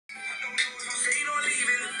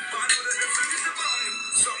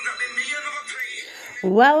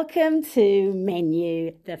Welcome to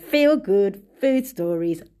Menu, the Feel Good Food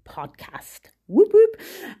Stories podcast. Whoop whoop.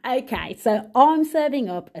 Okay, so I'm serving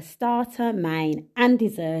up a starter, main, and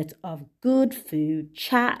dessert of good food,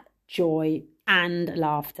 chat, joy, and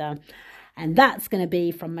laughter. And that's going to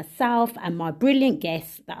be from myself and my brilliant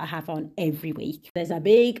guests that I have on every week. There's a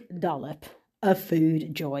big dollop of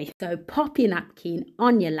food joy. So pop your napkin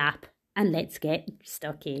on your lap and let's get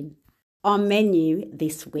stuck in. On Menu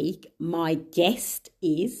this week, my guest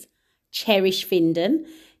is Cherish Finden.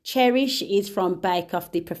 Cherish is from Bake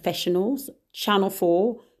Off the Professionals, Channel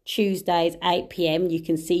 4, Tuesdays 8 p.m. You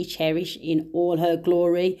can see Cherish in all her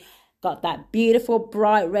glory. Got that beautiful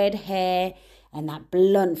bright red hair and that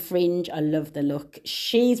blunt fringe. I love the look.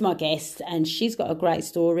 She's my guest and she's got a great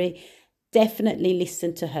story. Definitely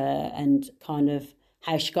listen to her and kind of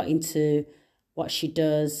how she got into what she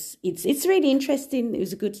does. It's really interesting. It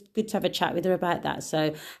was good to have a chat with her about that.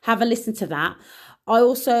 So have a listen to that. I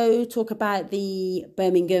also talk about the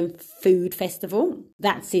Birmingham Food Festival.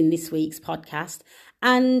 That's in this week's podcast.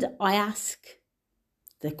 And I ask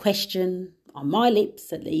the question on my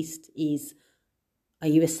lips, at least, is, are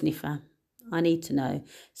you a sniffer? I need to know.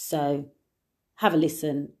 So have a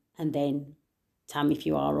listen and then tell me if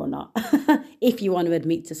you are or not. If you want to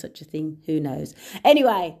admit to such a thing, who knows?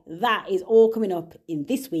 Anyway, that is all coming up in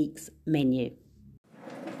this week's Menu.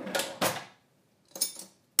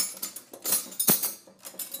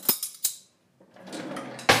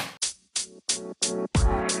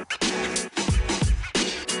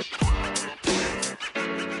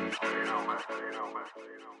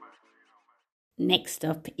 Next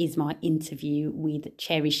up is my interview with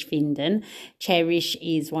Cherish Finden. Cherish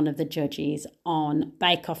is one of the judges on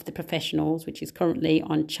Bake Off the Professionals, which is currently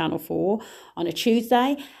on Channel 4 on a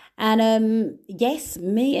Tuesday. And yes,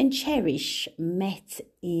 me and Cherish met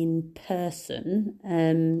in person.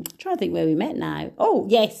 I'm trying to think where we met now. Oh,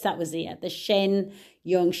 yes, that was it, at the Shen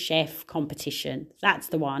Young Chef competition. That's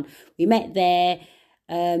the one. We met there.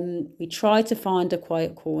 We tried to find a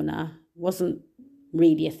quiet corner. Wasn't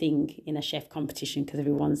really a thing in a chef competition because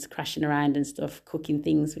everyone's crashing around and stuff, cooking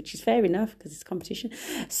things, which is fair enough because it's competition.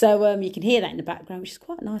 So you can hear that in the background, which is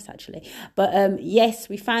quite nice actually. But yes,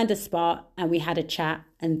 we found a spot and we had a chat,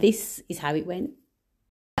 and this is how it went.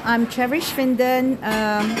 I'm Cherish Finden.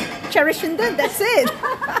 Cherish Finden, that's it.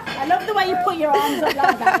 I love the way you put your arms up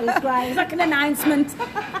like that. It was great. It was like an announcement.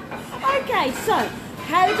 Okay, so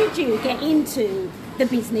how did you get into the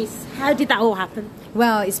business? How did that all happen?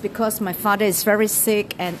 Well, it's because my father is very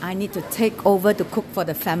sick and I need to take over to cook for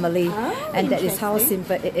the family. And that is how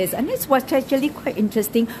simple it is. And it was actually quite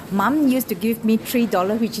interesting. Mom used to give me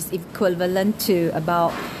 $3, which is equivalent to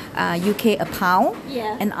about UK a pound.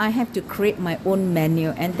 Yeah. And I have to create my own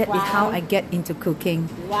menu. And that is how I get into cooking.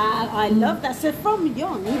 Wow, I love that. So from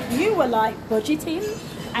young, you were like budgeting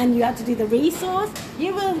and you had to do the resource.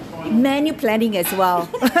 You were menu planning as well.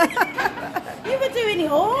 You were doing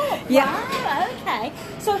it all? Yeah. Wow, okay.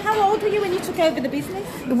 So how old were you when you took over the business?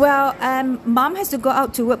 Well, Mom has to go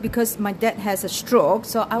out to work because my dad has a stroke.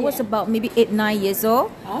 So I was about maybe 8-9 years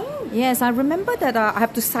old. Oh. Yes, I remember that I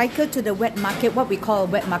have to cycle to the wet market, what we call a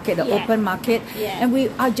wet market, the open market. Yeah. And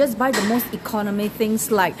I just buy the most economy things,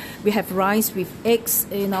 like we have rice with eggs,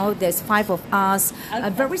 there's 5 of us. Okay. A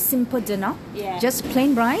very simple dinner, just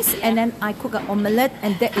plain rice, and then I cook an omelette,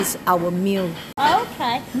 and that is our meal.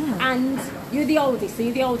 Okay. And you're the oldest, so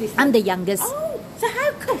you're the oldest? I'm the youngest. Oh, so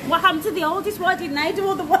how come? What happened to the oldest? Why didn't they do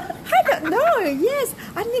all the work? I don't know, yes.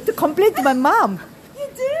 I need to complain to my mom. You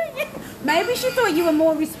do? Yeah. Maybe she thought you were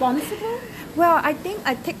more responsible. Well, I think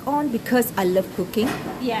I take on because I love cooking.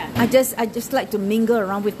 Yeah. I just like to mingle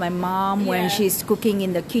around with my mom when she's cooking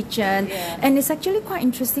in the kitchen. Yeah. And it's actually quite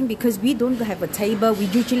interesting because we don't have a table. We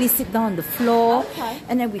usually sit down on the floor. Okay.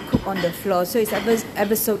 And then we cook on the floor. So it's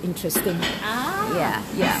ever so interesting.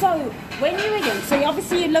 Yeah. So when you were young, so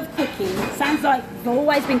obviously you love cooking. Sounds like you've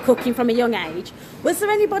always been cooking from a young age. Was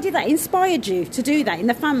there anybody that inspired you to do that in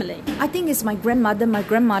the family? I think it's my grandmother. My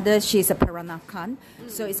grandmother, she's a Peranakan.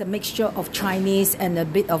 So it's a mixture of Chinese and a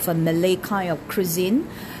bit of a Malay kind of cuisine.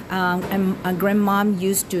 And my grandmom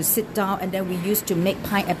used to sit down and then we used to make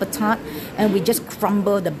pineapple tart and we just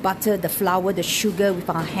crumble the butter, the flour, the sugar with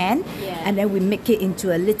our hand and then we make it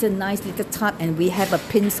into a nice little tart and we have a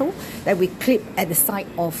pencil that we clip at the side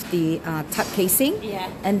of the tart casing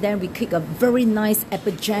and then we cook a very nice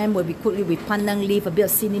apple jam where we cook it with pandan leaf, a bit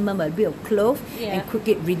of cinnamon, a bit of clove and cook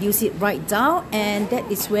it, reduce it right down, and that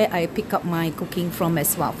is where I pick up my cooking from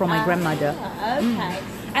as well, from my grandmother.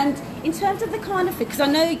 And in terms of the kind of food, because I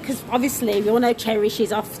know, because obviously we all know Cherish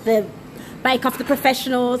is off the Bake Off the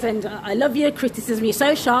Professionals, and I love your criticism. You're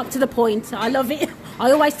so sharp to the point. I love it.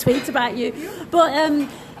 I always tweet about you. But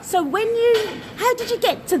so how did you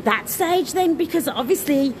get to that stage then? Because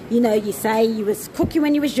obviously, you say you was cooking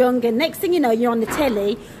when you was young, and next thing you know, you're on the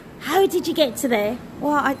telly. How did you get to there?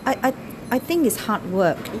 Well, I think it's hard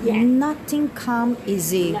work. Yeah. Nothing come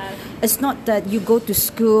easy. No. It's not that you go to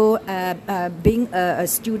school, being a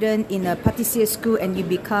student in a patisserie school, and you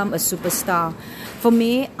become a superstar. For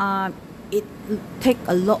me, it takes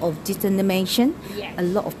a lot of determination, Yeah. a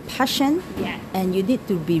lot of passion, Yeah. and you need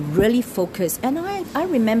to be really focused. And I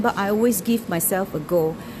remember I always give myself a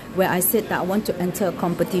goal, where I said that I want to enter a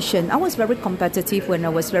competition. I was very competitive when I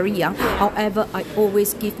was very young. However, I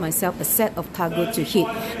always give myself a set of target to hit.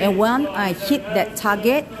 And when I hit that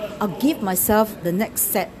target, I'll give myself the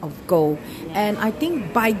next set of goal. And I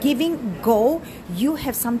think by giving goal, you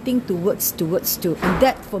have something to work towards to. And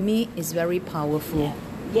that for me is very powerful.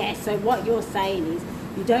 Yeah, so what you're saying is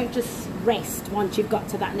you don't just rest once you've got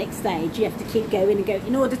to that next stage. You have to keep going and go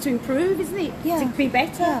in order to improve, isn't it? Yeah. To be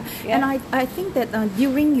better. Yeah. And I think that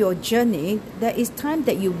during your journey, there is time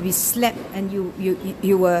that you be slept and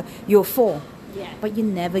you fall. Yeah. But you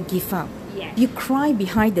never give up. Yeah. You cry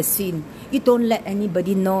behind the scene. You don't let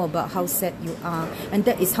anybody know about how sad you are. And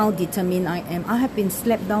that is how determined I am. I have been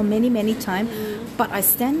slept down many times, but I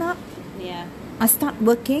stand up. Yeah. I start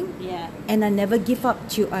working, Yeah. and I never give up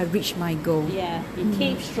till I reach my goal. Yeah, you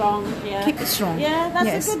keep strong. Yeah. Keep it strong. Yeah, that's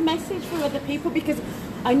Yes. a good message for other people, because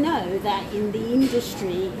I know that in the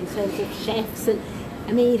industry, in terms of chefs, and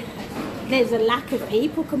I mean, there's a lack of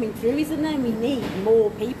people coming through, isn't there? We need more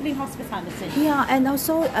people in hospitality. Yeah, and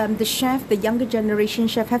also the younger generation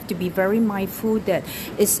chef have to be very mindful that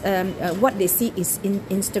is what they see is in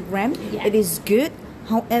Instagram. Yeah. It is good.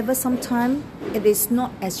 However, sometimes it is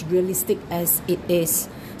not as realistic as it is.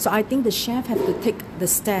 So I think the chef have to take the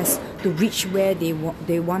steps to reach where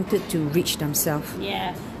they wanted to reach themselves.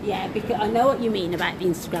 Yeah, because I know what you mean about the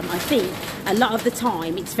Instagram. I think a lot of the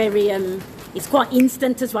time it's very, it's quite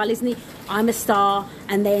instant as well, isn't it? I'm a star,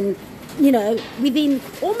 and then, within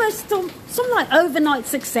almost some like overnight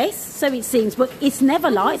success, so it seems, but it's never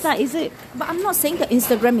like that, is it? But I'm not saying that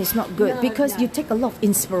Instagram is not good, because you take a lot of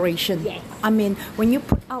inspiration. Yes. I mean, when you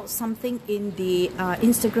put out something in the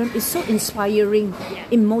Instagram, it's so inspiring. Yeah.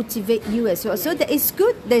 It motivates you as well. So that is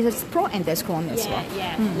good. There's pro and there's con as well.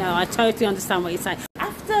 Yeah. No, I totally understand what you're saying.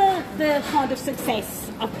 After the kind of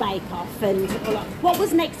success of Bake Off, and what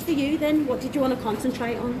was next for you then? What did you want to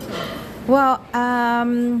concentrate on? Well,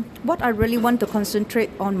 what I really want to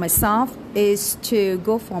concentrate on myself is to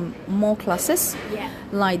go for more classes,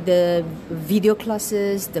 like the video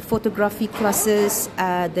classes, the photography classes,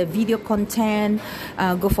 the video content,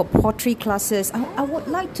 go for pottery classes. I would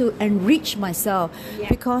like to enrich myself,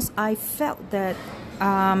 because I felt that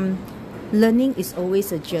learning is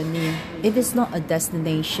always a journey. It is not a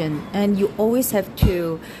destination, and you always have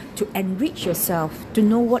to enrich yourself, to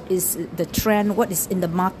know what is the trend, what is in the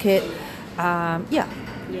market. Yeah.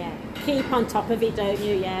 Keep on top of it, don't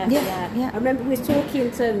you? Yeah. I remember we was talking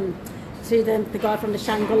to the guy from the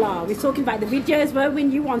Shangri-La. We were talking about the videos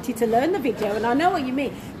when you wanted to learn the video, and I know what you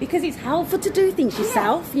mean, because it's helpful to do things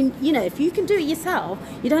yourself. You know, if you can do it yourself,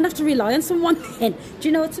 you don't have to rely on someone then. Do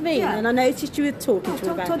you know what I mean? Yeah. And I noticed you were talking to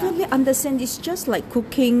me about Totally understand. It's just like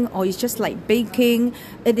cooking, or it's just like baking.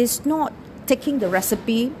 It is not taking the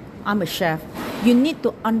recipe. I'm a chef. You need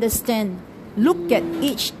to understand. Look at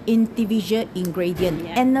each individual ingredient.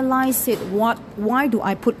 Analyze it. Why do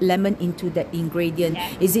I put lemon into that ingredient?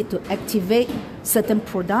 Is it to activate certain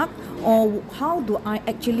product, or how do I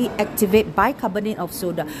actually activate bicarbonate of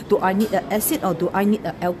soda? Do I need an acid, or do I need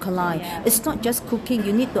an alkali? It's not just cooking.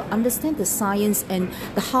 You need to understand the science, and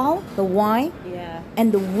the how, the why,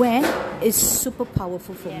 and the when is super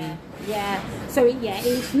powerful for me. Yeah. So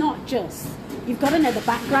it's not just. You've got to know the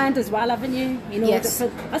background as well, haven't you? In order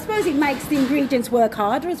for, I suppose it makes the ingredients work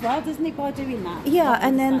harder as well, doesn't it, by doing that? Yeah,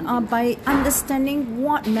 and then by understanding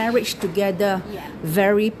what marriage together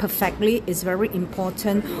very perfectly is very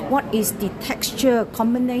important. What is the texture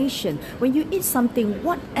combination? When you eat something,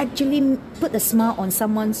 what actually put a smile on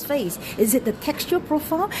someone's face? Is it the texture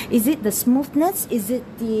profile? Is it the smoothness? Is it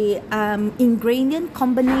the ingredient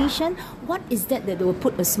combination? What is that will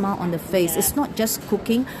put a smile on the face? It's not just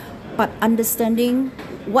cooking, but understanding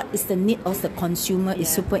what is the need of the consumer is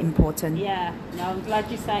super important. Yeah, no, I'm glad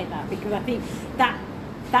you say that, because I think that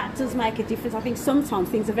does make a difference. I think sometimes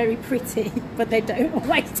things are very pretty, but they don't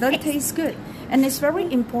always That tastes good. And it's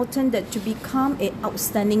very important that to become an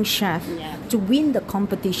outstanding chef, to win the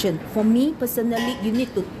competition. For me personally, you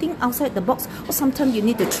need to think outside the box, or sometimes you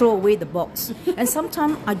need to throw away the box. And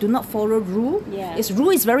sometimes I do not follow rule. Rule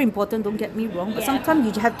is very important, don't get me wrong, but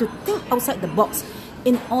sometimes you have to think outside the box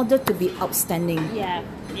in order to be outstanding.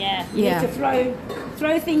 You need to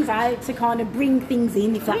throw things out to kind of bring things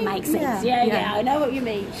in, if that makes sense. Yeah, I know what you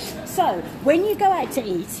mean. So, when you go out to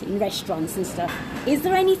eat in restaurants and stuff, is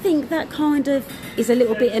there anything that kind of is a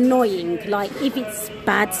little bit annoying? Like if it's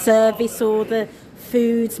bad service or the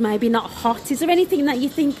food's maybe not hot, is there anything that you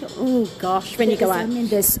think, oh gosh, when you go out? I mean,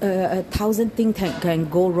 there's 1,000 things can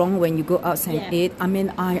go wrong when you go outside and eat. I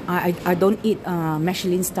mean, I don't eat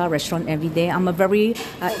Michelin star restaurant every day. I'm a very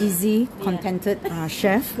easy, contented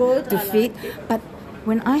chef to feed. But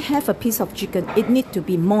when I have a piece of chicken, it needs to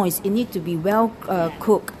be moist. It needs to be well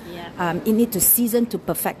cooked. It needs to season to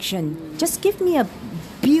perfection. Just give me a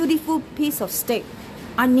beautiful piece of steak.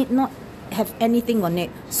 I need not have anything on it.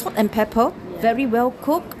 Salt and pepper, very well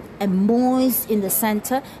cooked and moist in the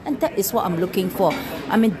center, and that is what I'm looking for.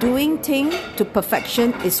 I mean, doing things to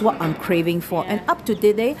perfection is what I'm craving for. And up to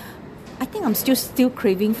today, I think I'm still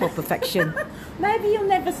craving for perfection. Maybe you'll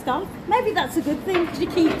never stop. Maybe that's a good thing, to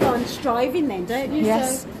keep on striving then, don't you?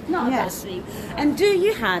 Yes. So, not a bad thing. And do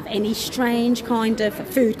you have any strange kind of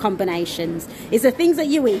food combinations? Is there things that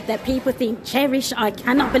you eat that people think, Cherish, I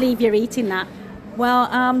cannot believe you're eating that?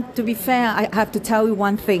 Well, to be fair, I have to tell you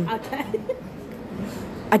one thing. Okay.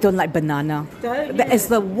 I don't like banana. That is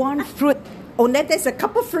the one fruit. There's a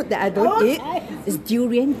couple of fruit that I don't eat. It's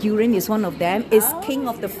durian. Durian is one of them. It's king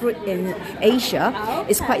of the fruit in Asia.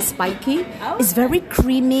 It's quite spiky. It's very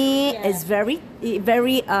creamy. It's very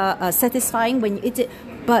satisfying when you eat it.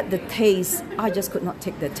 But the taste, I just could not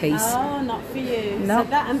take the taste. Oh, not for you. No. So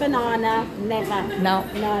that and banana, never.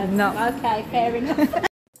 No. Okay, fair enough.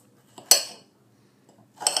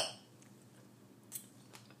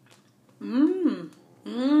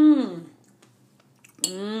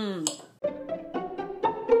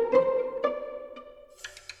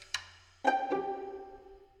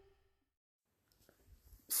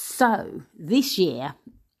 So, this year,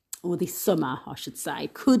 or this summer, I should say,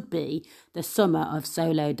 could be the summer of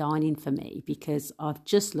solo dining for me, because I've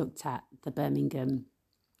just looked at the Birmingham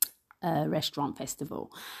Restaurant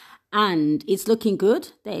Festival and it's looking good.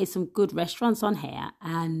 There is some good restaurants on here,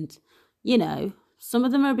 and, you know, some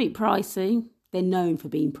of them are a bit pricey. They're known for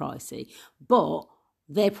being pricey, but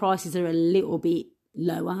their prices are a little bit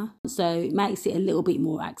lower, so it makes it a little bit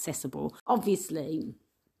more accessible. Obviously,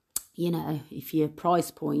 you know, if your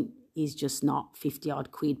price point is just not 50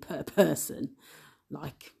 odd quid per person,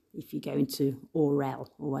 like if you go into Orel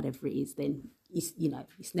or whatever it is, then you're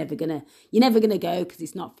never gonna go because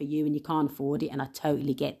it's not for you and you can't afford it, and I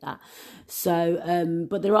totally get that. So,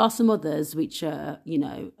 but there are some others which are, you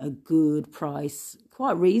know, a good price,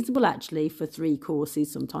 quite reasonable actually, for 3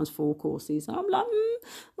 courses, sometimes 4 courses. So I'm like,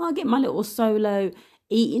 well, I'll get my little solo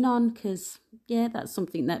eating on, because that's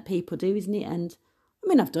something that people do, isn't it? And I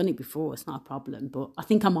mean, I've done it before, it's not a problem, but I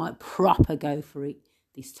think I might proper go for it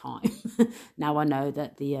this time. Now I know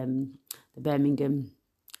that the Birmingham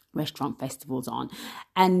Restaurant Festival's on,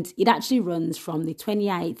 and it actually runs from the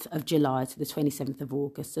 28th of July to the 27th of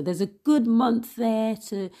August. So there's a good month there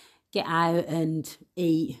to get out and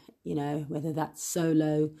eat, you know, whether that's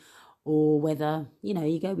solo or whether, you know,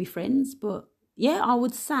 you go with friends. But yeah, I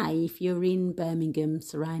would say if you're in Birmingham,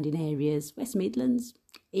 surrounding areas, West Midlands,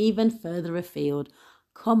 even further afield,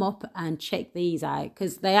 come up and check these out,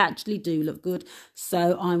 because they actually do look good.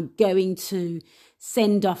 So I'm going to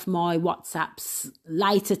send off my WhatsApps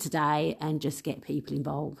later today and just get people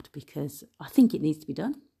involved, because I think it needs to be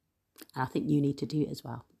done. And I think you need to do it as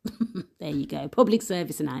well. There you go. Public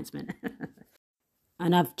service announcement.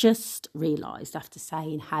 And I've just realised, after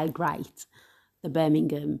saying how great the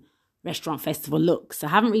Birmingham Restaurant Festival looks, I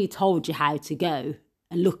haven't really told you how to go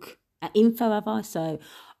and look at info, have I? So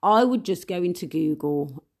I would just go into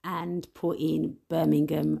Google and put in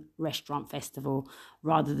Birmingham Restaurant Festival,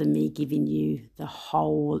 rather than me giving you the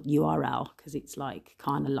whole URL, because it's like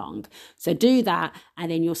kind of long. So do that, and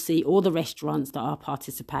then you'll see all the restaurants that are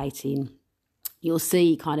participating. You'll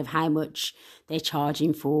see kind of how much they're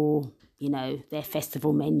charging for, you know, their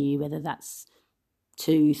festival menu, whether that's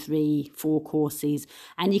 2, 3, 4 courses.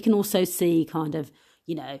 And you can also see kind of,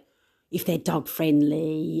 you know, if they're dog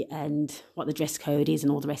friendly and what the dress code is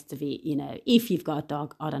and all the rest of it. You know, if you've got a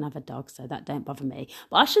dog, I don't have a dog, so that don't bother me.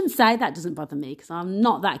 But I shouldn't say that doesn't bother me, because I'm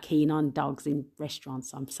not that keen on dogs in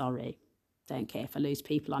restaurants. I'm sorry. Don't care if I lose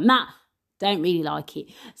people on that. don't really like it.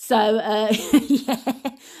 So, yeah,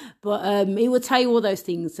 but it will tell you all those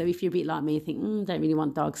things. So if you're a bit like me, you think, don't really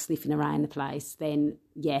want dogs sniffing around the place, then,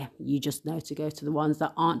 yeah, you just know to go to the ones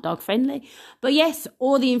that aren't dog-friendly. But, yes,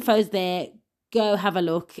 all the info's there. Go have a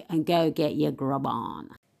look and go get your grub on.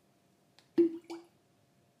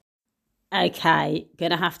 Okay,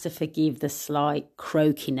 gonna have to forgive the slight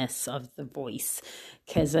croakiness of the voice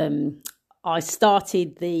because I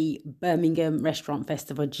started the Birmingham Restaurant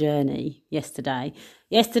Festival journey yesterday.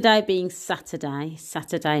 Yesterday being Saturday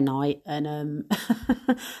night, and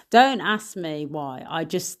don't ask me why. I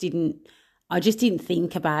just didn't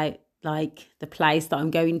think about like the place that I'm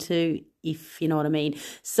going to, if you know what I mean.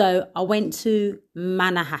 So I went to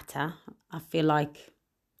Mannahatta. I feel like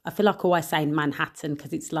I always say Manhattan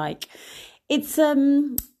because it's like it's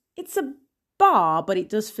a bar, but it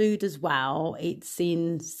does food as well. It's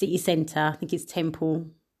in city centre. I think it's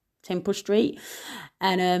Temple Street,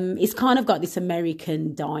 and it's kind of got this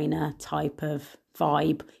American diner type of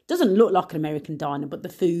vibe. It doesn't look like an American diner, but the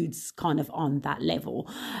food's kind of on that level.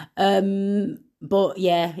 But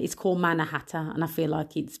yeah, it's called Mannahatta, and I feel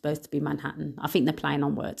like it's supposed to be Manhattan. I think they're playing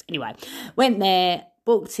on words. Anyway, went there,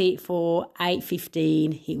 booked it for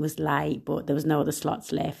 8:15. It was late, but there was no other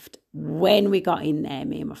slots left. When we got in there,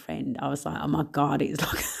 me and my friend, I was like, oh my God, it's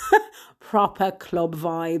like proper club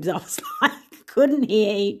vibes. I was like, couldn't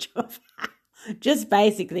hear each other. Just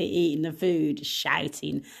basically eating the food,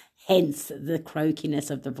 shouting, hence the croakiness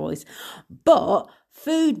of the voice. But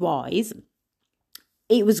food-wise,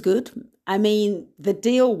 it was good. I mean, the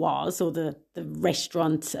deal was, or the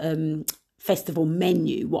restaurant festival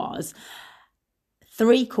menu was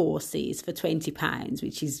 3 courses for £20,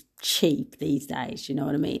 which is cheap these days, you know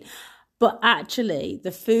what I mean? But actually,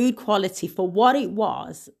 the food quality for what it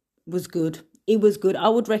was good. It was good. I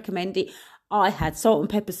would recommend it. I had salt and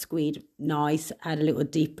pepper squid, nice. I had a little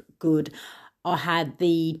dip, good. I had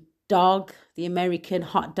the American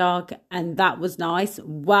hot dog, and that was nice,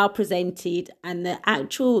 well presented, and the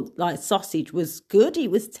actual like sausage was good. It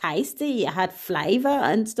was tasty, it had flavour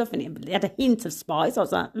and stuff, and it had a hint of spice. I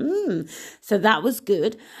was like, so that was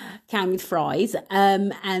good. Came with fries,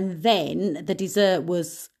 and then the dessert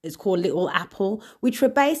it's called Little Apple, which were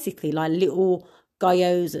basically like little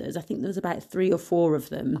gyozas. I think there was about 3 or 4 of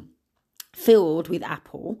them, filled with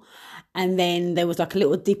apple, and then there was like a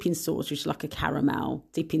little dipping sauce, which is like a caramel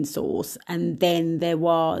dipping sauce, and then there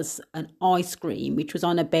was an ice cream which was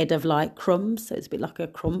on a bed of like crumbs, so it's a bit like a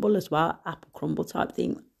crumble as well, apple crumble type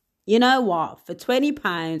thing. You know what, for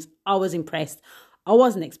 £20 I was impressed. I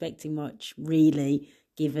wasn't expecting much really,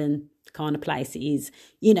 given the kind of place it is.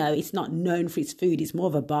 You know, it's not known for its food, it's more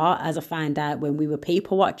of a bar, as I found out when we were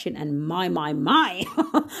people watching, and my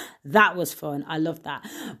that was fun. I loved that.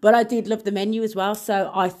 But I did love the menu as well,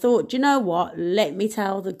 so I thought, do you know what, let me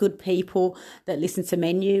tell the good people that listen to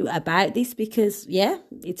Menu about this, because yeah,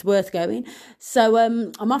 it's worth going. So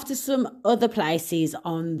I'm off to some other places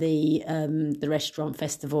on the restaurant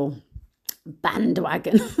festival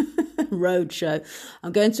bandwagon roadshow.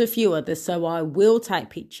 I'm going to a few others, so I will take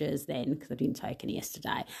pictures then, because I didn't take any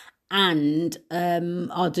yesterday, and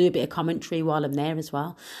I'll do a bit of commentary while I'm there as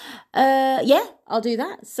well. Yeah, I'll do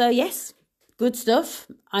that. So yes, good stuff.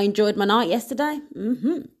 I enjoyed my night yesterday.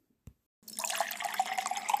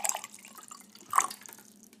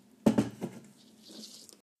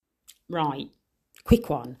 Right, quick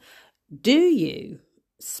one. Do you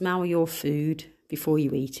smell your food before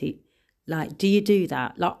you eat it? Like, do you do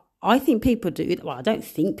that? Like, I think people do that. Well, I don't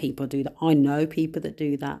think people do that. I know people that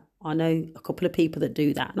do that. I know a couple of people that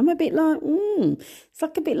do that. And I'm a bit like, it's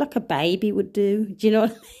like a bit like a baby would do. Do you know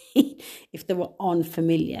what I mean? If they were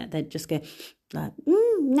unfamiliar, they'd just go like,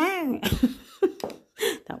 no.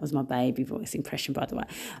 That was my baby voice impression, by the way.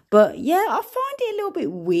 But yeah, I find it a little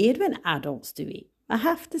bit weird when adults do it. I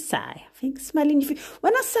have to say, I think smelling your food.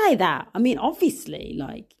 When I say that, I mean, obviously,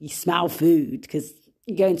 like, you smell food because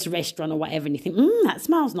you go into a restaurant or whatever and you think, that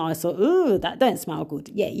smells nice, or, that don't smell good.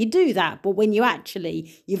 Yeah, you do that. But when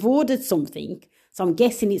you've ordered something, so I'm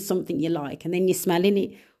guessing it's something you like, and then you're smelling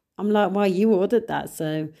it, I'm like, well, you ordered that.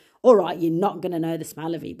 So, all right, you're not going to know the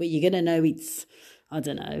smell of it, but you're going to know it's, I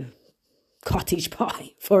don't know, cottage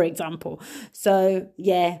pie, for example. So,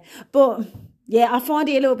 yeah. But, yeah, I find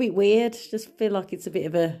it a little bit weird. Just feel like it's a bit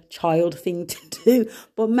of a child thing to do.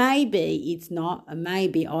 But maybe it's not. And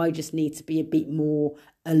maybe I just need to be a bit more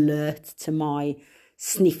alert to my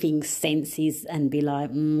sniffing senses and be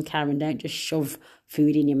like, Karen, don't just shove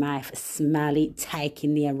food in your mouth. Smell it, take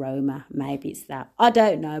in the aroma. Maybe it's that. I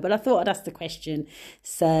don't know. But I thought I'd ask the question.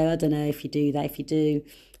 So I don't know if you do that. If you do,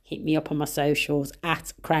 hit me up on my socials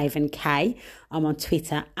at CravenK. I'm on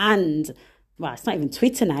Twitter and well, it's not even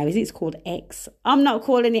Twitter now, is it? It's called X. I'm not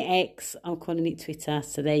calling it X. I'm calling it Twitter.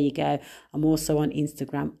 So there you go. I'm also on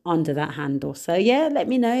Instagram under that handle. So yeah, let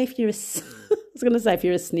me know if you're a, I was going to say if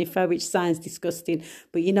you're a sniffer, which sounds disgusting,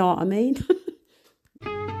 but you know what I mean.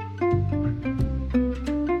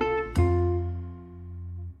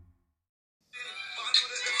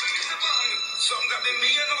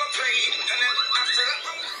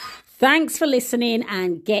 Thanks for listening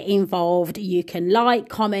and get involved. You can like,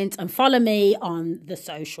 comment and follow me on the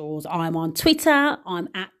socials. I'm on Twitter. I'm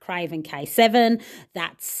at CravenK7.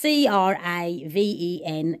 That's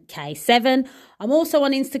CRAVENK7. I'm also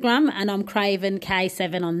on Instagram and I'm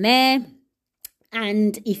CravenK7 on there.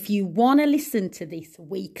 And if you want to listen to this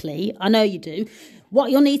weekly, I know you do,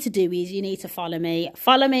 what you'll need to do is you need to follow me.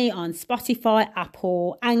 Follow me on Spotify,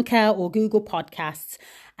 Apple, Anchor or Google Podcasts,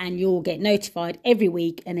 and you'll get notified every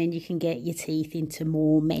week, and then you can get your teeth into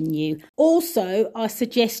more menu. Also, I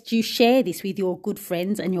suggest you share this with your good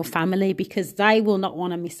friends and your family because they will not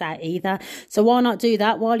want to miss out either. So why not do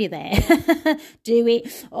that while you're there? Do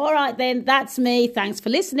it. All right then, that's me. Thanks for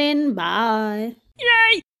listening. Bye.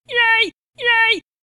 Yay! Yay! Yay!